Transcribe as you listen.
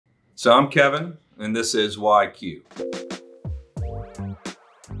So I'm Kevin, and this is YQ.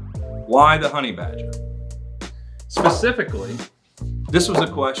 Why the honey badger? Specifically, this was a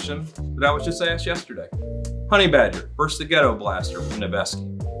question that I was just asked yesterday. Honey badger versus the Ghetto blaster from Noveske.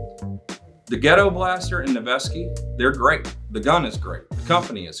 The Ghetto blaster and Noveske, they're great. The gun is great. The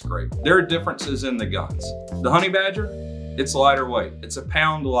company is great. There are differences in the guns. The honey badger, it's lighter weight. It's a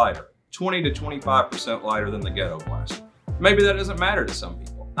pound lighter, 20 to 25% lighter than the Ghetto blaster. Maybe that doesn't matter to some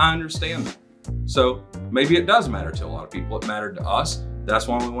people. I understand that. So maybe it does matter to a lot of people. It mattered to us. That's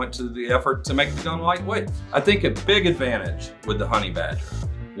why we went to the effort to make the gun lightweight. I think a big advantage with the honey badger,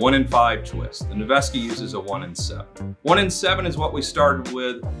 1 in 5 twist. The Noveske uses a 1 in 7. 1 in 7 is what we started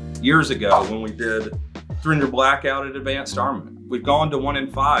with years ago when we did 300 blackout at advanced armament. We've gone to 1 in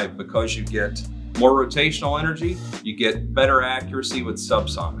 5 because you get more rotational energy, you get better accuracy with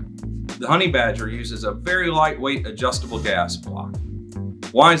subsonic. The honey badger uses a very lightweight adjustable gas block.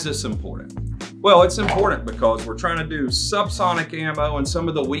 Why is this important? Well, it's important because we're trying to do subsonic ammo and some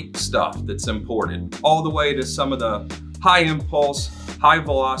of the weak stuff that's imported, all the way to some of the high impulse, high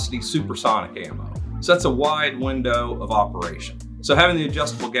velocity supersonic ammo. So that's a wide window of operation. So having the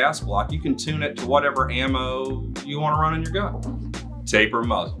adjustable gas block, you can tune it to whatever ammo you want to run in your gun. Taper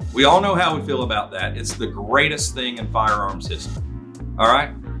muzzle. We all know how we feel about that. It's the greatest thing in firearms history. All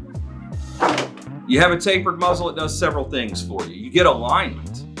right? You have a tapered muzzle, it does several things for you. You get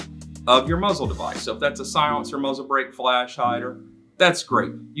alignment of your muzzle device. So if that's a silencer, muzzle brake, flash hider, that's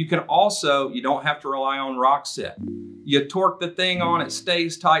great. You can also, you don't have to rely on rock set. You torque the thing on, it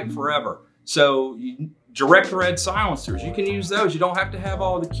stays tight forever. So direct thread silencers, you can use those. You don't have to have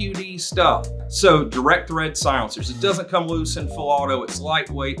all the QD stuff. So direct thread silencers, it doesn't come loose in full auto, it's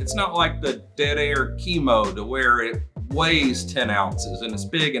lightweight. It's not like the dead air chemo to where it weighs 10 ounces and it's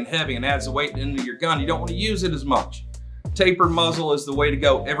big and heavy and adds the weight into your gun. You don't want to use it as much. Tapered muzzle is the way to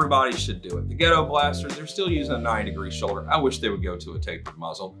go. Everybody should do it. The Ghetto blasters, they're still using a 90-degree shoulder. I wish they would go to a tapered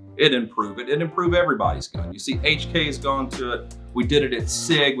muzzle. It'd improve it. It'd improve everybody's gun. You see, HK has gone to it. We did it at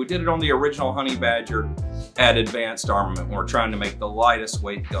SIG. We did it on the original honey badger at advanced armament. We're trying to make the lightest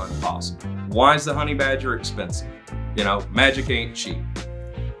weight gun possible. Why is the honey badger expensive? You know, magic ain't cheap.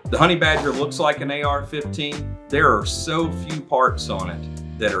 The honey badger looks like an AR-15. There are so few parts on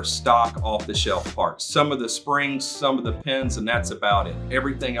it that are stock off-the-shelf parts. Some of the springs, some of the pins, and that's about it.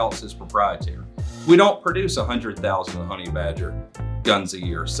 Everything else is proprietary. We don't produce 100,000 honey badger guns a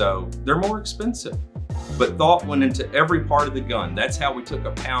year, so they're more expensive. But thought went into every part of the gun. That's how we took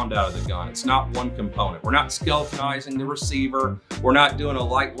a pound out of the gun. It's not one component. We're not skeletonizing the receiver. We're not doing a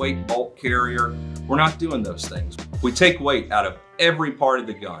lightweight bolt carrier. We're not doing those things. We take weight out of every part of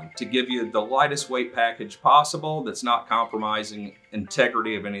the gun to give you the lightest weight package possible that's not compromising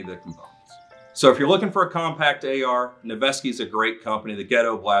integrity of any of the components. So if you're looking for a compact AR, Noveske is a great company. The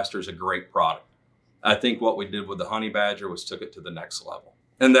Ghetto blaster is a great product. I think what we did with the honey badger was took it to the next level.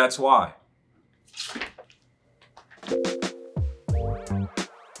 And that's why.